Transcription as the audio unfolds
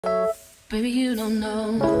Baby, you don't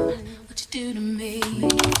know what you do to me.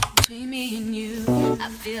 Between me and you, I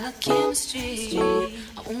feel a chemistry.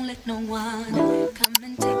 I won't let no one come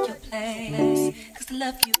and take your place. Cause the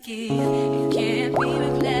love you give, it can't be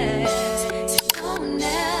replaced. So no one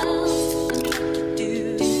else knows what to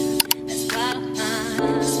do. That's why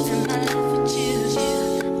I spend my life with you.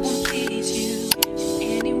 I wanna please you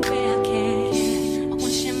in any way I can. I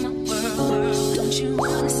wanna share my world, don't you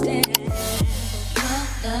understand?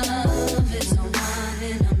 Love is a one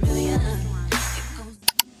in a million. It goes.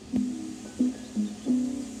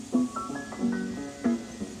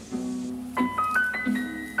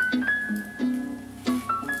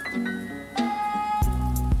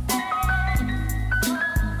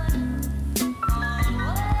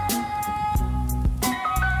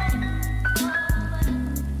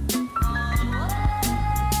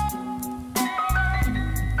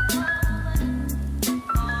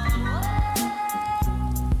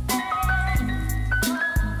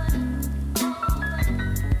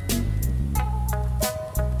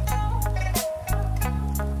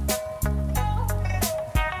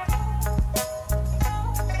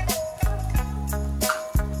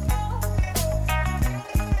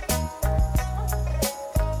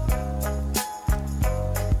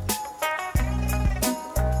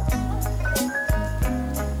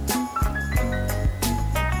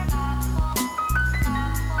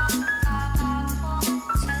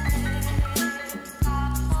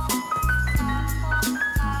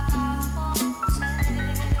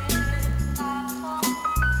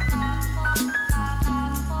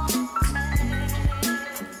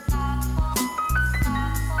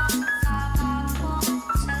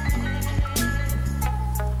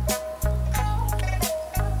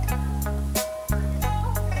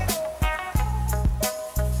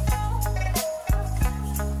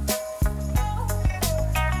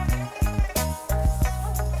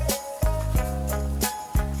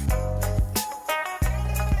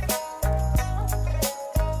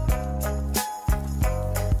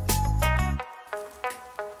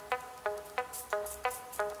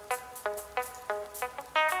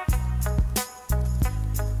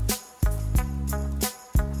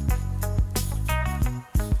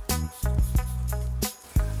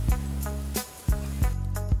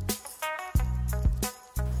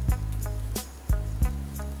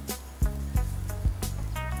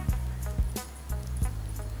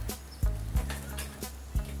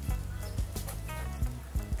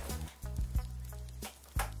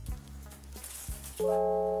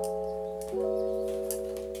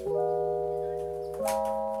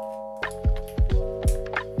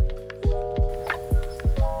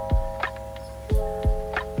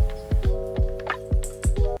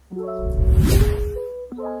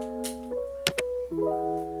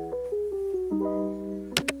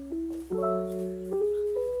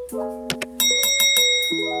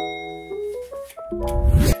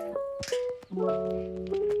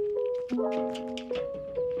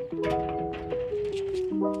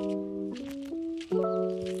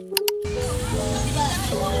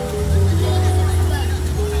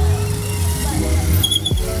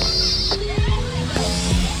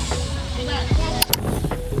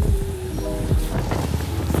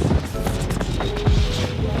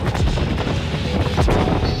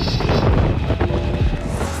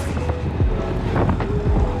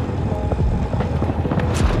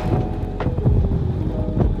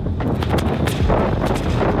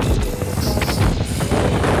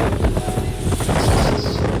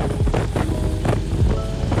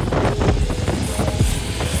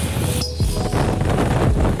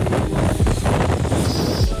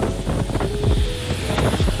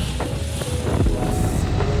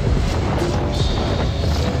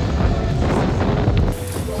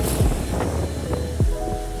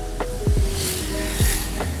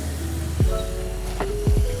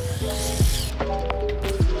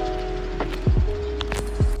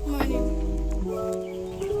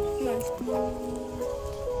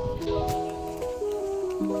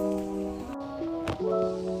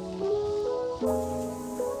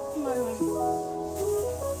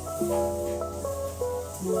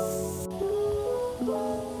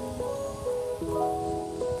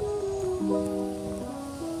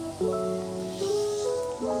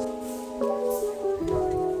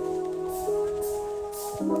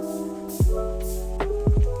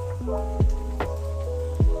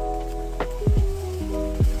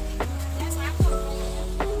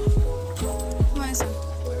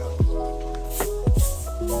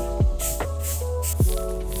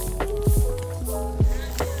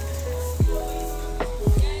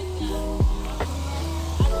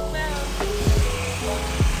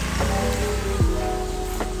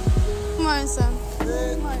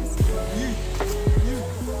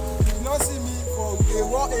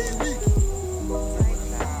 What a week.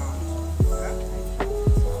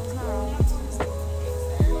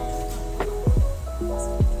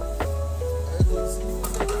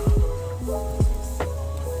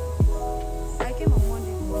 I came on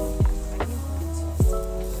Monday.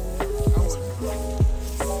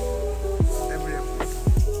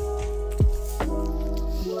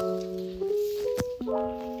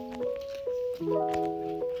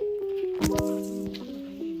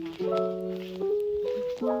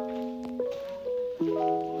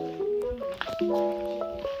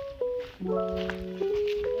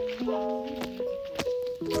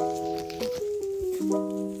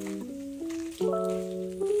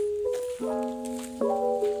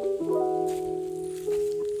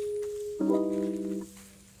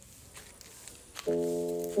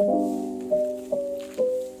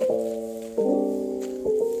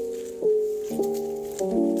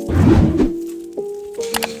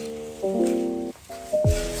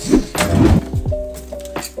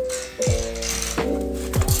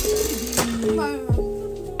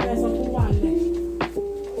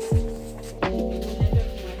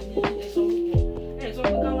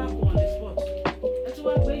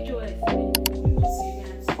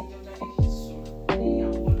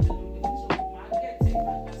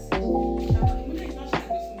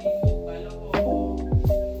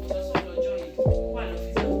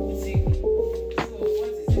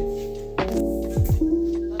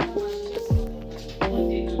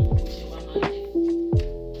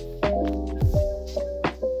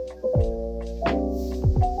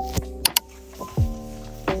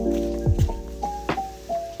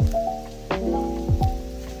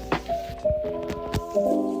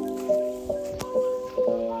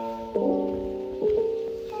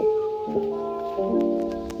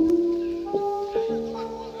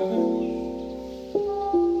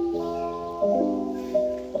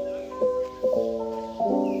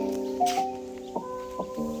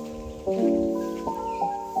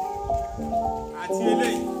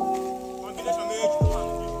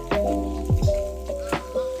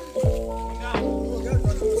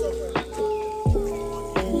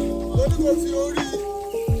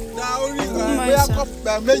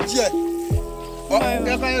 Méjì ẹ̀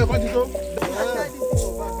kẹ́kọ̀ọ́ yẹn kọ́ ti tó.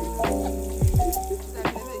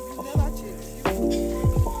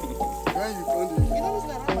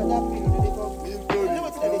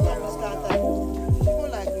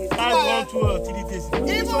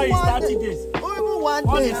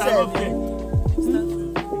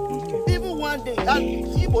 Even one day, and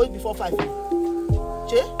Igbo eat before 5.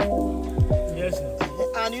 Che? Yes.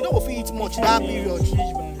 And you don't go fit eat much that period.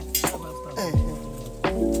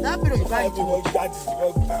 That period you can't eat much.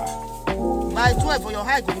 By 12 for your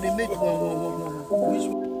high go dey make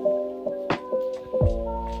one.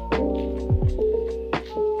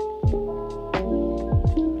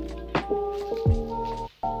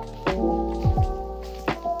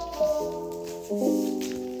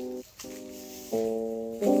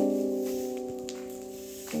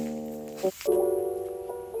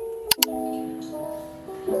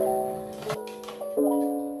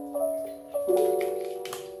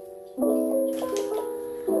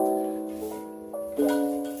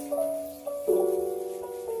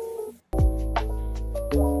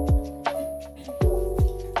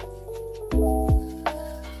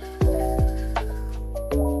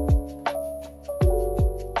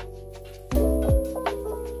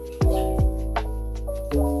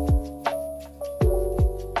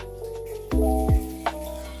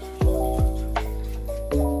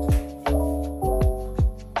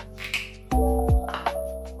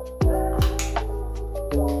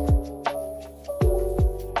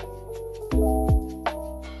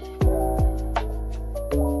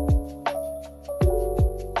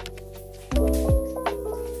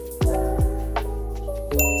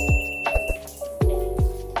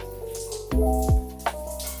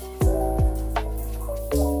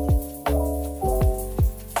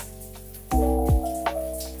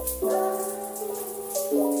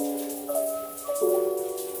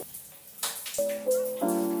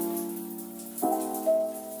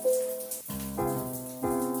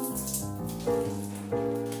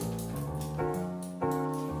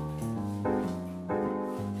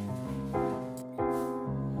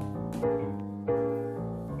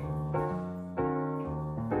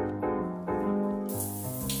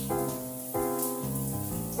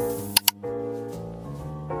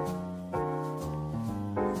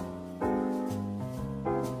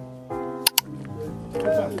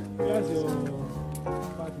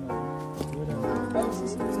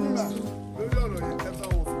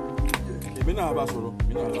 Èmi náà bá sọ̀rọ̀,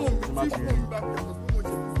 èmi náà bá sọ̀rọ̀.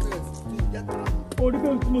 orí pé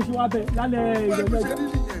mo ṣe wá bẹ̀ lálẹ́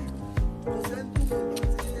ìrọ̀lẹ́.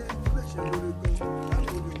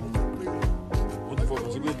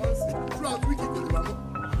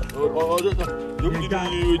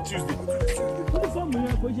 Tuesday. Fọ́ọ̀mù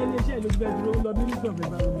yẹn kò ṣe iléeṣẹ́ ìlú bẹ́ẹ̀ dúró lọ bí nígbà bẹ́ẹ̀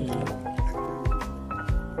bá wọn.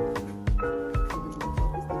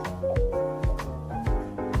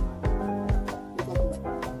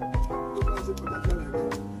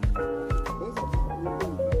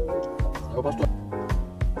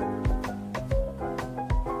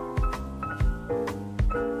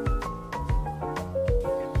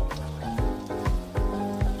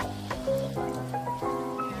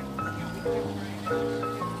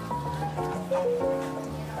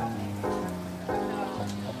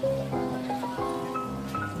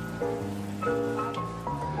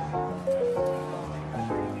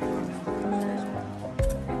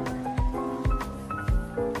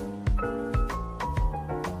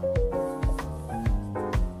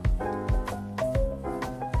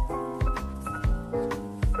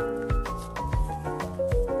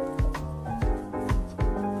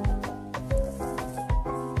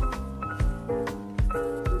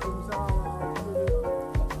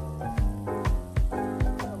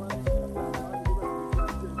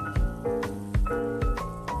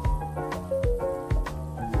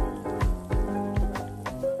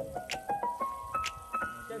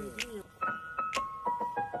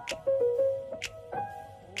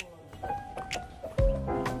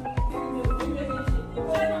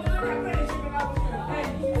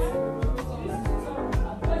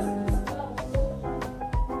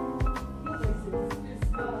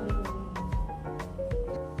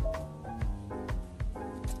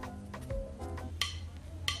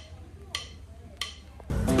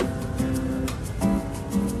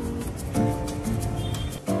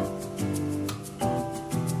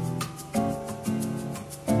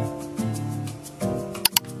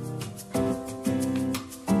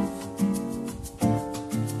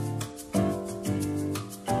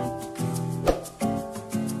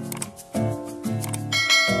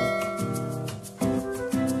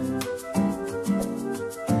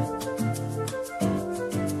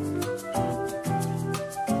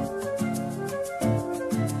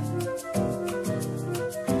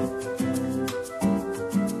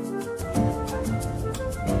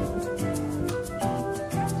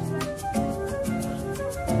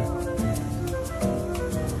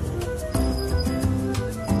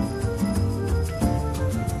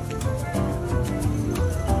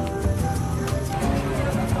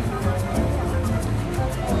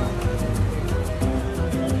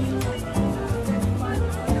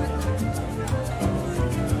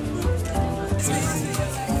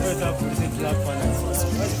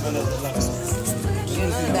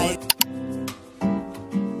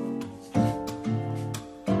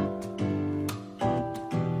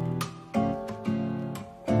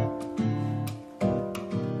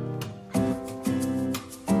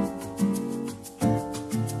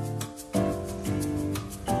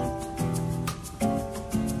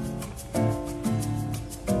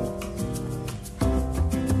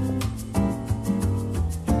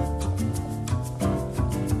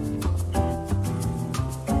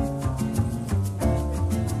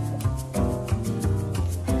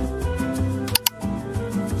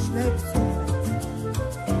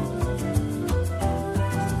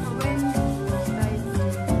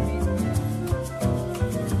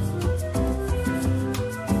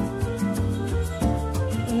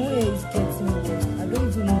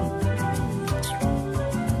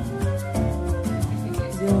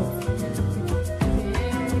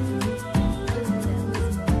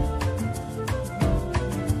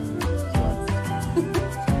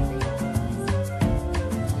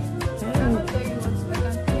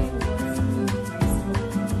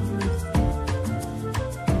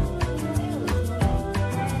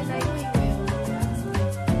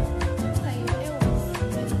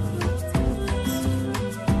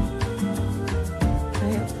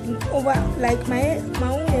 Like my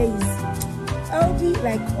own hair is healthy,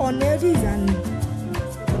 like unhealthy and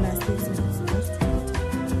understatement.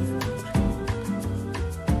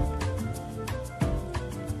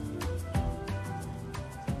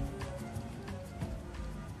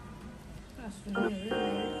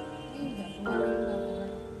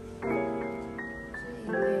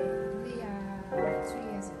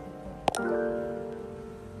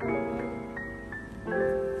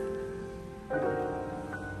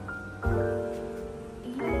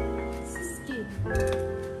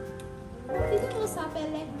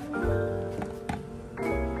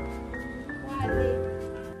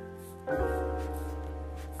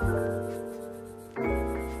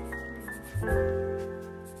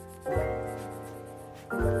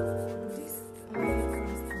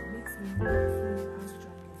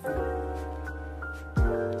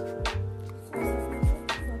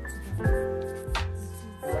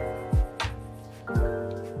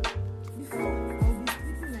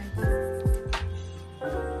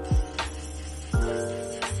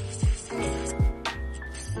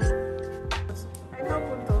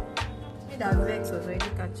 that vex was already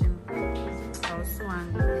catching me.